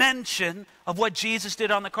dimension of what Jesus did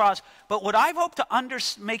on the cross. But what I've hoped to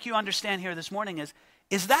make you understand here this morning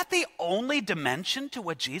is that the only dimension to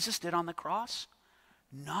what Jesus did on the cross?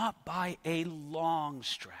 Not by a long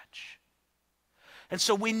stretch. And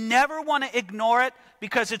so we never want to ignore it,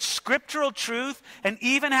 because it's scriptural truth and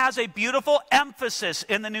even has a beautiful emphasis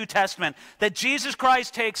in the New Testament that Jesus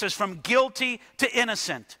Christ takes us from guilty to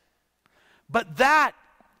innocent. But that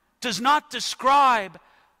does not describe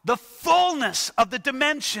the fullness of the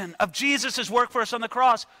dimension of Jesus' work for us on the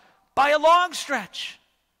cross by a long stretch.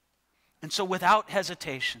 And so without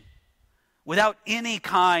hesitation, without any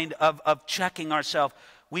kind of checking ourselves,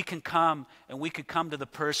 we can come to the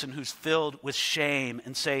person who's filled with shame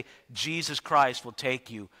and say, Jesus Christ will take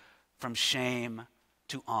you from shame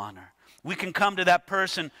to honor. We can come to that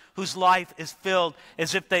person whose life is filled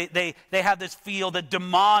as if they have this feel that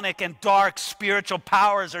demonic and dark spiritual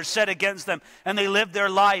powers are set against them, and they live their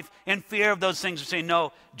life in fear of those things, and say,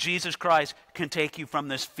 no, Jesus Christ can take you from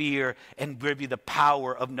this fear and give you the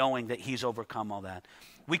power of knowing that he's overcome all that.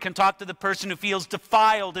 We can talk to the person who feels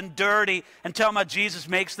defiled and dirty and tell them how Jesus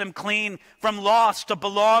makes them clean, from loss to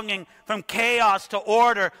belonging, from chaos to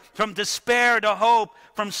order, from despair to hope,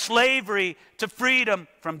 from slavery to freedom,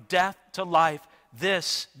 from death to life.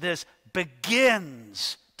 This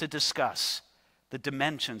begins to discuss the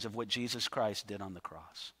dimensions of what Jesus Christ did on the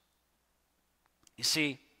cross. You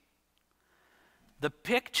see, the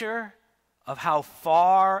picture of how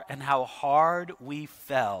far and how hard we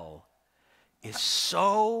fell is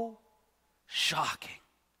so shocking.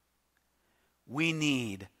 We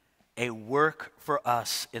need a work for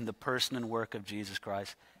us in the person and work of Jesus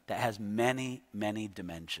Christ that has many, many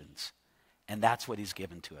dimensions. And that's what he's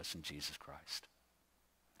given to us in Jesus Christ.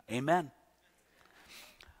 Amen.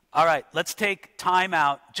 All right, let's take time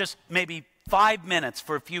out, just maybe 5 minutes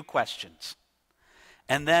for a few questions.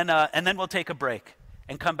 And then we'll take a break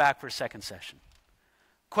and come back for a second session.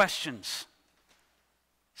 Questions?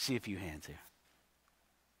 See a few hands here.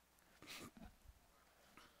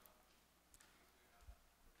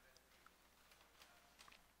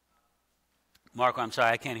 Marco, I'm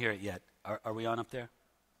sorry, I can't hear it yet. Are we on up there?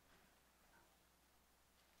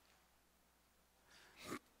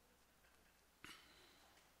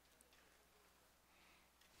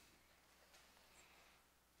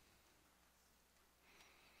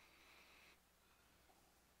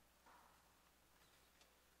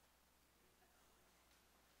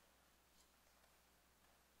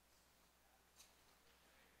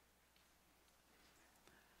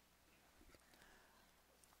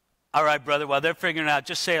 All right, brother, while they're figuring it out,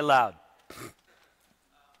 just say it loud.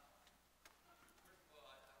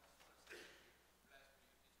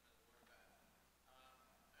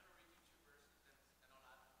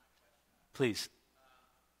 Please.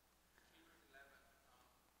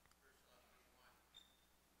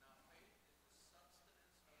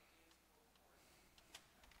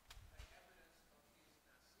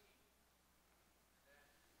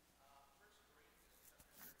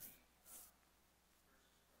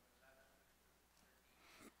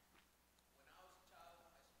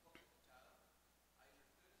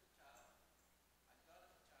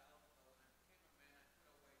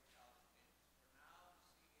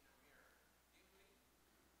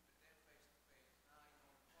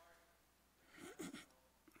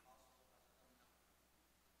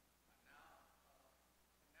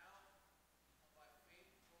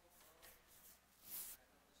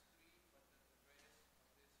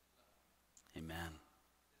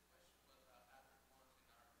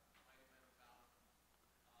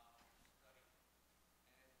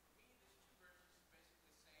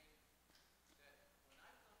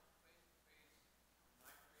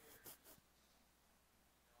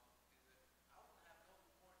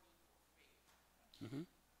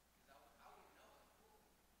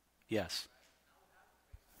 Yes.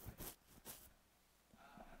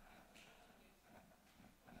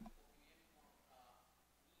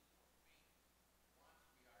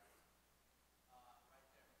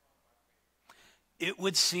 It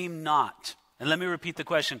would seem not. And let me repeat the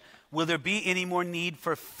question. Will there be any more need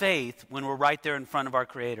for faith when we're right there in front of our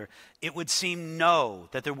Creator? It would seem no,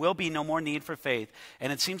 that there will be no more need for faith.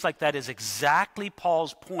 And it seems like that is exactly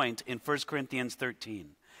Paul's point in 1 Corinthians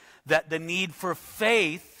 13. That the need for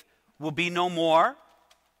faith will be no more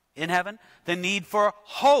in heaven. The need for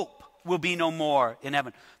hope will be no more in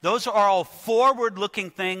heaven. Those are all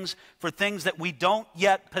forward-looking things for things that we don't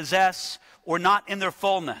yet possess or not in their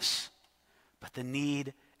fullness. But the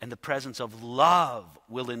need and the presence of love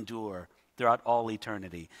will endure throughout all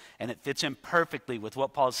eternity. And it fits in perfectly with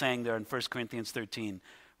what Paul's saying there in 1 Corinthians 13,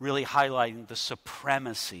 really highlighting the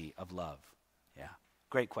supremacy of love. Yeah,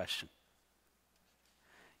 great question.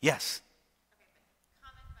 Yes? Okay, but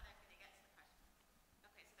comment, but I'm going to get to the question.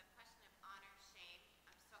 Okay, so the question of honor, shame,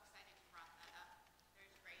 I'm so excited you brought that up.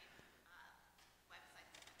 There's great websites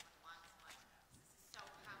if anyone wants one. This is so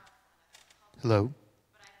powerful in other cultures. Hello.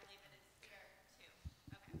 But I believe it is here too.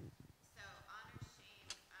 Okay. So honor shame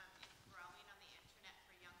is growing on the internet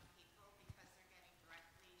for young people because they're getting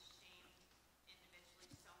directly shamed individually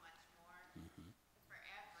so much more. For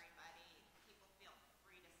everybody, people feel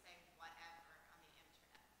free to say whatever on the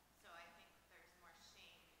internet. So I think there's more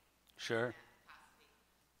shame Sure. in that capacity.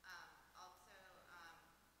 Also,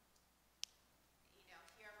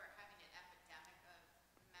 here we're having an epidemic of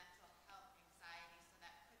mental health anxiety, so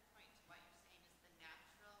that could point to what you're saying is the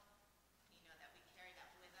natural, that we carry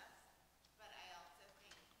that with us. But I also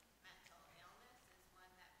think mental illness is one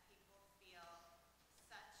that people feel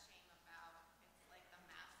such shame about. It's like the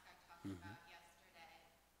mask I talked about yesterday,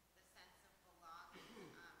 the sense of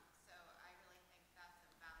belonging. So I really think that's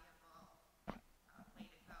a valuable way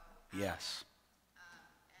to go. Yes.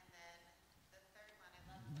 And then the third one, I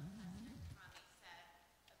love what Pastor Tommy said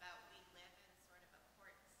about we live in sort of a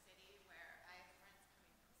port city where I have friends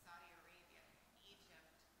coming from Saudi Arabia, Egypt,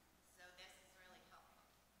 so this is really helpful.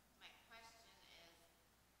 My question is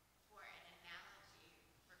for an analogy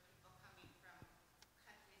for people coming from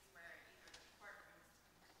countries where either the courtroom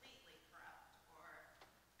is completely corrupt or,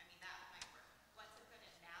 that might work. What's a good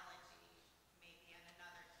analogy maybe in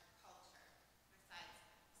another culture besides,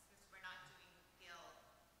 since we're not doing guilt,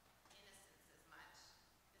 innocence as much,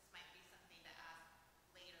 this might be something to ask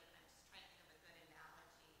later, but I'm just trying to think of a good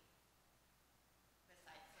analogy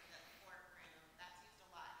besides sort of the courtroom. That's used a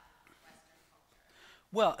lot in Western culture.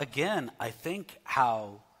 Well, again, I think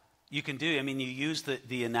how you can do, you use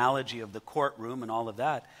the analogy of the courtroom and all of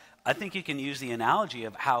that. I think you can use the analogy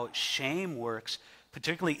of how shame works,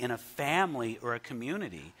 particularly in a family or a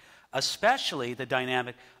community, especially the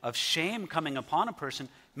dynamic of shame coming upon a person,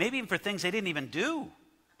 maybe even for things they didn't even do,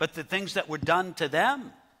 but the things that were done to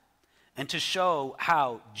them, and to show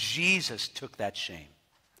how Jesus took that shame.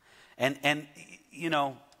 And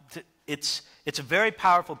it's a very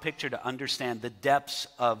powerful picture to understand the depths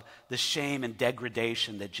of the shame and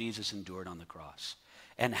degradation that Jesus endured on the cross,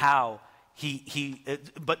 and how he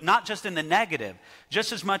but not just in the negative,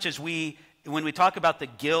 just as much as when we talk about the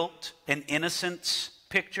guilt and innocence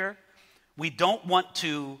picture, we don't want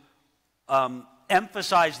to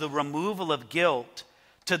emphasize the removal of guilt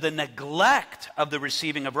to the neglect of the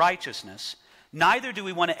receiving of righteousness. Neither do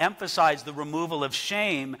we want to emphasize the removal of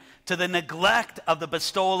shame to the neglect of the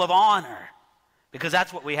bestowal of honor, because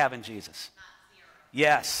that's what we have in Jesus. Not zero.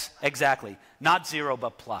 Yes, exactly. Not zero,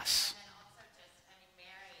 but plus. And also just,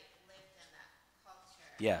 Mary lived in that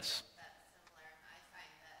culture. Yes. That's similar. I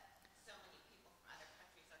find that so many people from other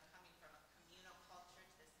countries are coming from a communal culture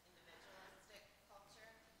to this individualistic culture.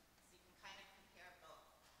 So you can kind of compare both.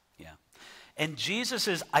 Yeah. And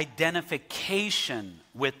Jesus' identification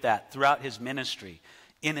with that throughout his ministry,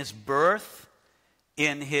 in his birth,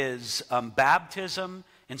 in his baptism,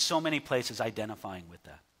 in so many places identifying with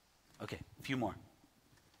that. Okay, a few more.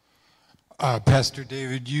 Pastor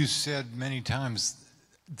David, you said many times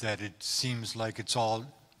that it seems like it's all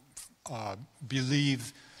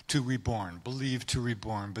believe to reborn,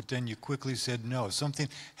 but then you quickly said no, something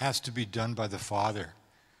has to be done by the Father.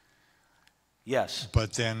 Yes.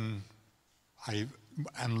 But then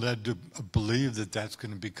I'm led to believe that that's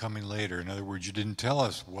going to be coming later. In other words, you didn't tell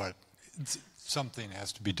us what. Something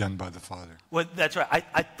has to be done by the Father. Well, that's right.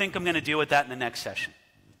 I think I'm going to deal with that in the next session.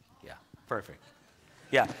 Yeah, perfect.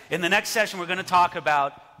 Yeah, in the next session, we're going to talk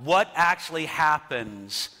about what actually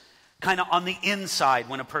happens kind of on the inside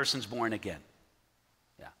when a person's born again.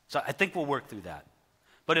 Yeah, so I think we'll work through that.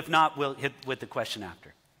 But if not, we'll hit with the question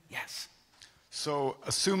after. Yes. So,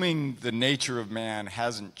 assuming the nature of man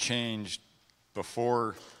hasn't changed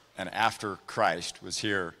before and after Christ was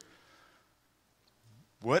here,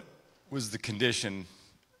 what was the condition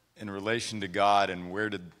in relation to God, and where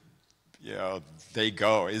did they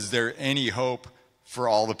go? Is there any hope for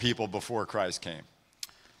all the people before Christ came?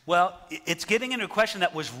 Well, it's getting into a question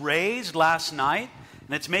that was raised last night,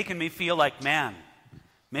 and it's making me feel like, man,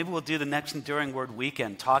 maybe we'll do the next Enduring Word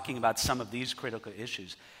weekend talking about some of these critical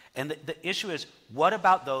issues. And the issue is, what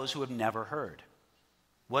about those who have never heard?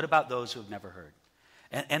 What about those who have never heard?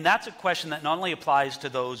 And that's a question that not only applies to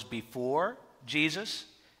those before Jesus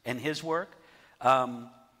and his work,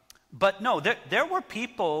 but no, there were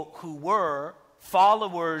people who were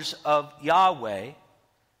followers of Yahweh,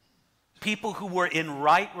 people who were in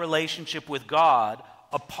right relationship with God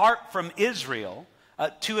apart from Israel.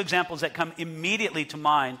 Two examples that come immediately to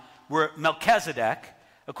mind were Melchizedek.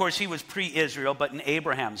 Of course, he was pre-Israel, but in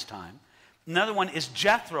Abraham's time. Another one is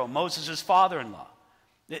Jethro, Moses' father-in-law.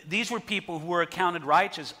 These were people who were accounted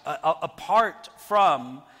righteous apart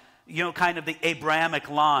from, kind of the Abrahamic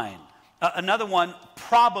line. Another one,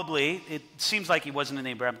 probably, it seems like he wasn't in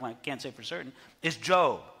the Abrahamic line, can't say for certain, is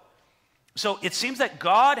Job. So it seems that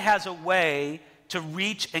God has a way to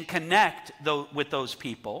reach and connect with those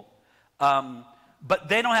people, but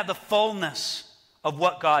they don't have the fullness of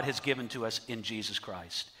what God has given to us in Jesus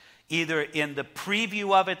Christ, either in the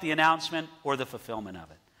preview of it, the announcement, or the fulfillment of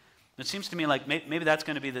it. It seems to me like maybe that's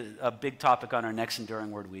going to be a big topic on our next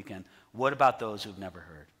Enduring Word weekend. What about those who've never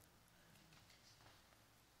heard?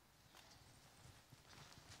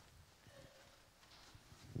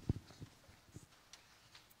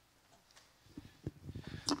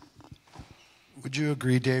 Would you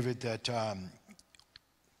agree, David, that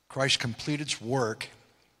Christ completed its work,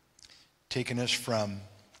 taking us from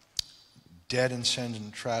dead in sins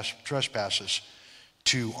and trespasses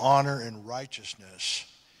to honor and righteousness?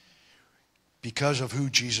 Because of who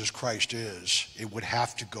Jesus Christ is, it would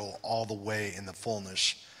have to go all the way in the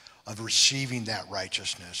fullness of receiving that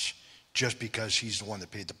righteousness just because he's the one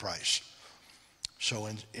that paid the price. So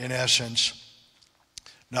in essence,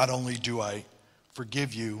 not only do I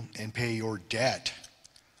forgive you and pay your debt,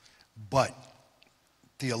 but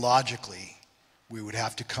theologically, we would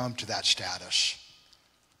have to come to that status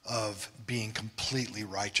of being completely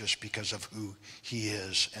righteous because of who he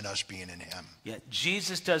is and us being in him. Yeah,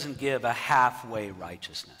 Jesus doesn't give a halfway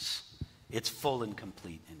righteousness. It's full and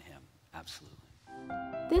complete in him. Absolutely.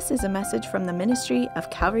 This is a message from the ministry of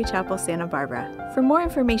Calvary Chapel, Santa Barbara. For more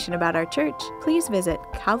information about our church, please visit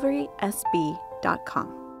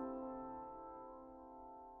calvarysb.com.